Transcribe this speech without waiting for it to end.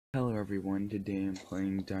Hello everyone, today I'm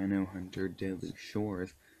playing Dino Hunter Deadly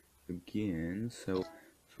Shores again, so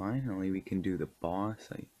finally we can do the boss,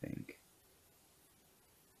 I think.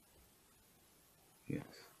 Yes.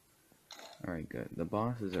 Alright, good. The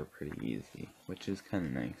bosses are pretty easy, which is kinda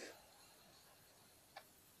nice.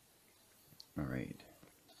 Alright.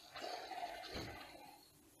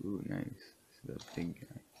 Ooh, nice. This is a big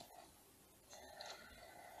guy.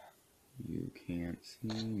 You can't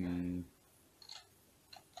see me.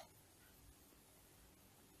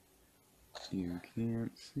 You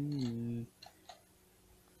can't see me.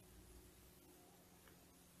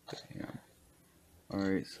 Damn.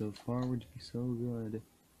 Alright, so far we're doing so good.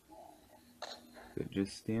 Good,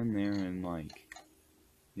 just stand there and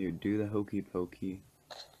you do the hokey pokey.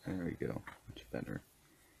 There we go, much better.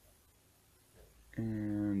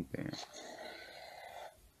 And bam.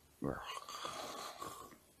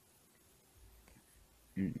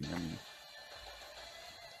 Yummy.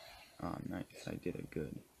 Ah, nice, I did it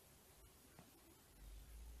good.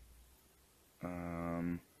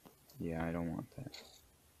 Yeah, I don't want that.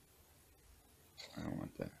 I don't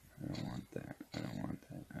want that. I don't want that. I don't want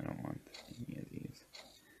that. I don't want any of these.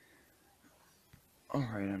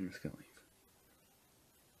 Alright, I'm just gonna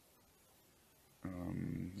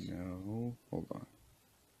leave. No. Hold on.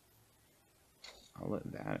 I'll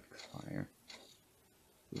let that expire.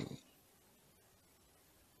 Ooh.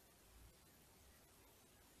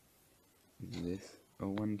 Is this a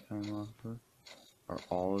one-time offer? Are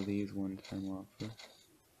all of these one-time offer?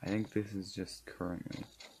 I think this is just currently.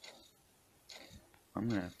 I'm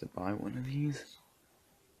gonna have to buy one of these.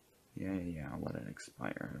 Yeah, I'll let it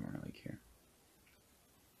expire. I don't really care.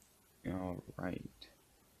 Alright.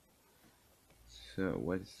 So,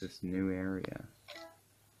 what's this new area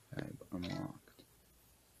I've unlocked?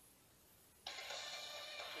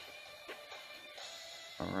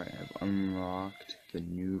 Alright, I've unlocked the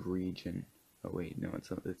new region. Oh wait, no, it's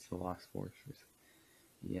the Lost Fortress.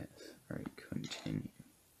 Yes. Alright, continue.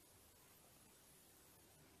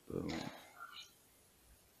 Boom.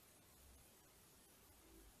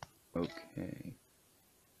 Okay.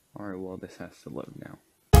 Alright, well this has to load now.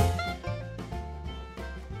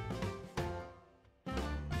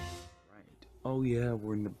 Right. Oh yeah,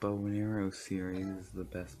 we're in the bow and arrow series. This is the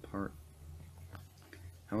best part.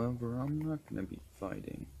 However, I'm not gonna be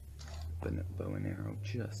fighting the bow and arrow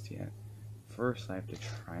just yet. First, I have to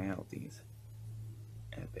try out these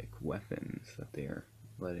epic weapons that they're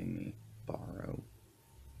letting me borrow.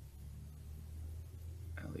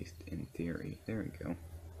 At least in theory. There we go.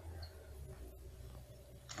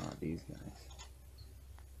 Ah, these guys.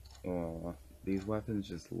 Oh, these weapons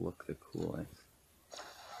just look the coolest.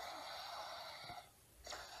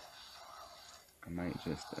 I might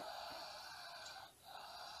just...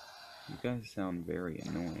 You guys sound very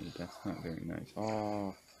annoyed. That's not very nice.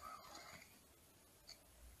 Oh.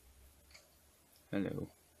 Hello.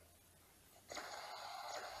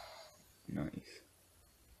 Nice.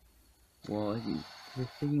 Well, the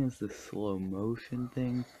thing is, the slow motion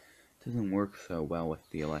thing doesn't work so well with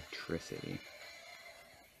the electricity.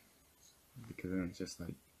 Because then it's just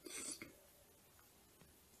like...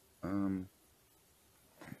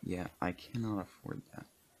 Yeah, I cannot afford that.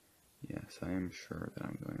 Yes, I am sure that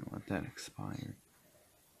I'm going to let that expire.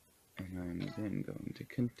 And I'm then going to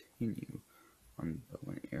continue on bow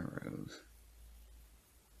and arrows.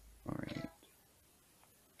 Alright.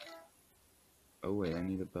 Oh wait, I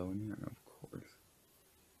need a bow and arrow, of course.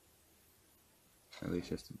 At least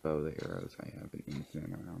just to bow the arrows I have an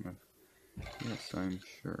infinite amount of. Yes, I'm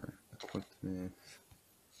sure. Equip this.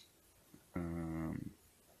 How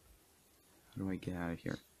do I get out of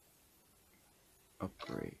here?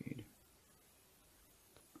 Upgrade.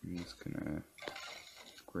 I'm just gonna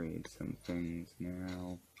upgrade some things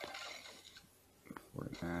now before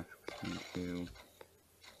it asks me to.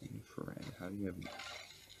 Infrared. How do you have...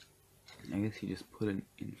 I guess you just put an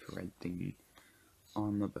infrared thingy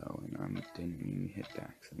on the bow, and I didn't even hit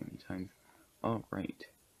back so many times. Alright.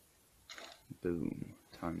 Boom.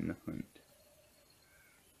 Time to hunt.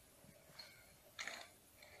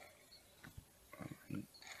 Alright.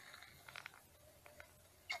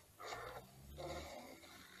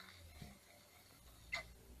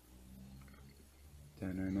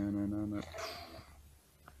 Da-na-na-na-na-na.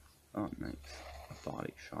 Oh, nice. A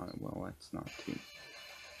body shot. Well, that's not too...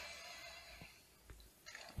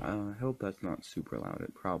 I hope that's not super loud.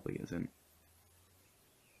 It probably isn't.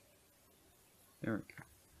 There we go.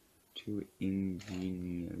 Too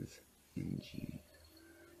ingenious.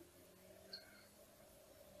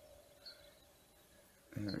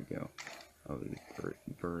 There we go. Oh, these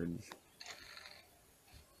birds.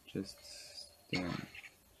 Just stand.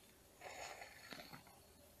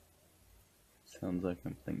 sounds like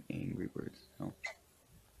I'm playing Angry Birds now.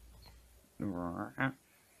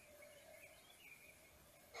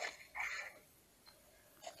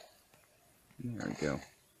 There we go.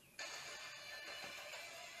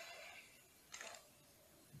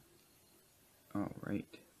 Alright.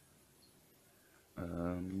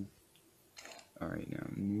 Alright, now,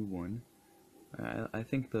 new one. I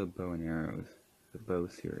think the bow and arrows, the bow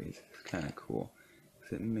series, is kind of cool.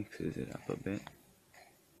 Because it mixes it up a bit.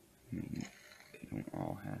 I mean, they don't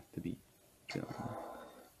all have to be done.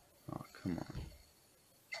 Oh, come on.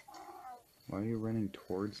 Why are you running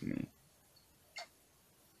towards me?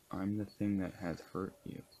 I'm the thing that has hurt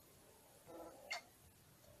you.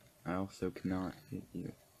 I also cannot hit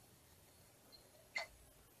you.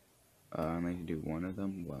 I need to do one of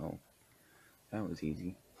them? Well, that was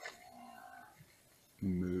easy.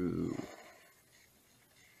 Moo.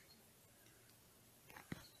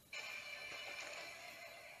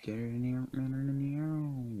 Get it in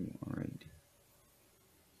the Alright.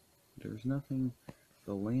 There's nothing.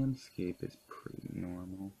 The landscape is pretty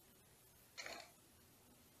normal.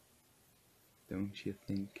 Don't you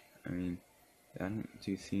think? I mean,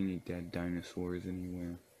 do you see any dead dinosaurs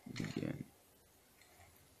anywhere? Again.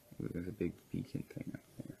 Ooh, there's a big beacon thing up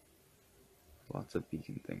there. Lots of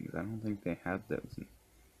beacon things. I don't think they have those in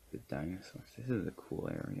the dinosaurs. This is a cool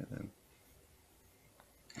area though.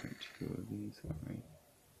 Alright, 2 of these, alright.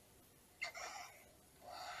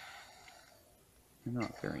 They're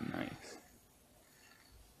not very nice.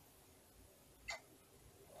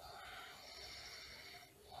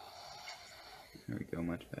 There we go,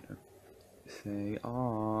 much better. Say,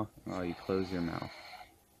 "Aw." Oh, you close your mouth.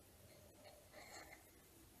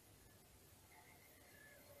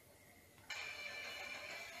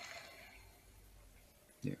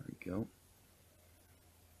 There we go.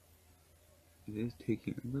 It is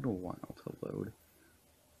taking a little while to load.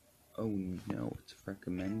 Oh no, it's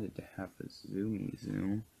recommended to have a zoomy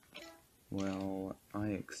zoom. Well, I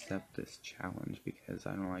accept this challenge because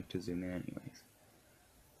I don't like to zoom in anyways.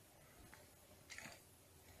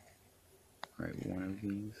 Alright, one of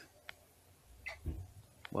these.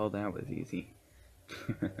 Well, that was easy.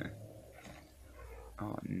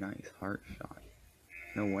 Oh, nice heart shot.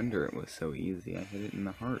 No wonder it was so easy. I hit it in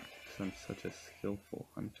the heart because I'm such a skillful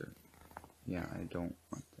hunter. Yeah, I don't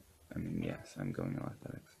want that. I mean, yes, I'm going to let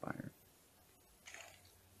that expire.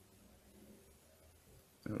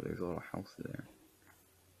 Oh, there's a little house there.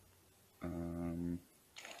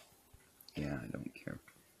 Yeah, I don't care.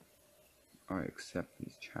 I accept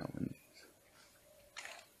these challenges.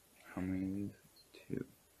 How many of these? 2.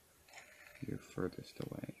 You're furthest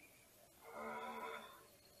away.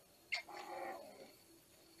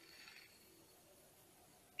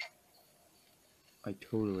 I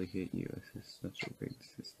totally hit you. This is such a big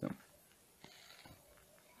system.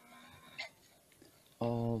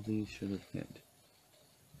 All these should have hit.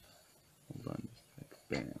 Hold on, just like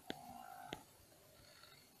bam.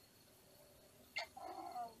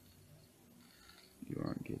 You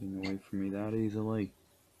aren't getting away from me that easily.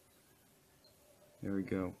 There we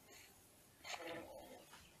go.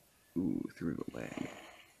 Ooh, through the leg.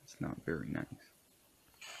 It's not very nice.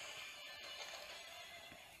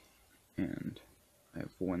 And I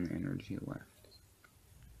have 1 energy left.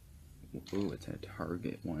 Ooh, it's a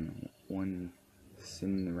target. One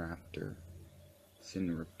Sinraptor.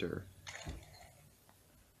 Sinraptor.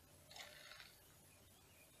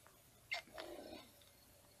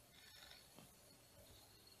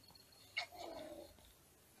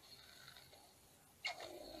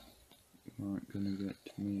 You aren't gonna get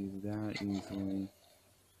to me that easily.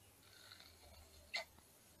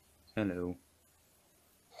 Hello.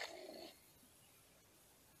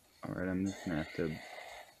 Alright, I'm just gonna have to...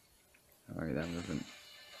 Alright, that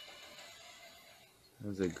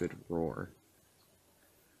was a good roar.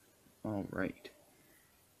 Alright.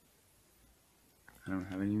 I don't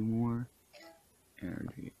have any more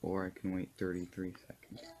energy, or I can wait 33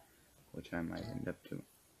 seconds, which I might end up doing.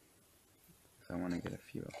 Because I want to get a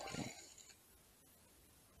few upgrades.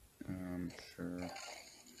 Sure.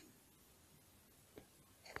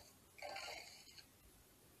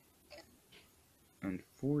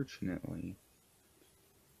 Unfortunately,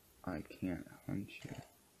 I can't hunt you.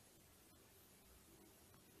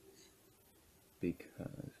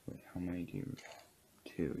 Because, wait, how many do you...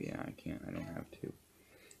 2, yeah, I can't, I don't have 2.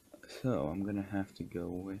 So, I'm gonna have to go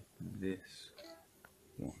with this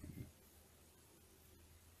one.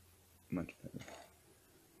 Much better.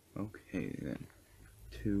 Okay, then.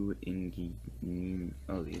 2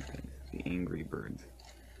 oh, these guys, the Angry Birds.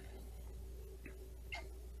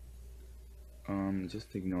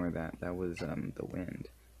 Just ignore that. That was, the wind.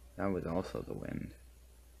 That was also the wind.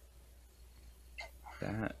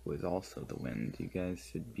 That was also the wind. You guys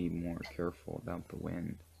should be more careful about the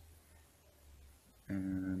wind.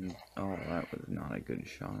 And, oh, that was not a good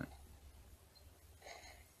shot.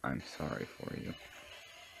 I'm sorry for you.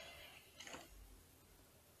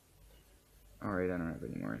 Alright, I don't have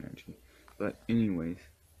any more energy. But anyways,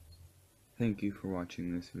 thank you for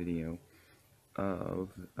watching this video of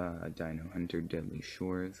Dino Hunter Deadly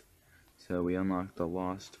Shores. So we unlocked the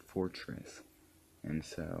Lost Fortress. And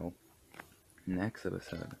so, next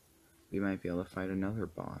episode, we might be able to fight another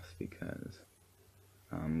boss because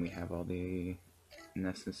we have all the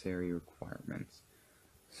necessary requirements.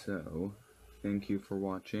 So, thank you for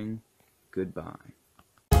watching. Goodbye.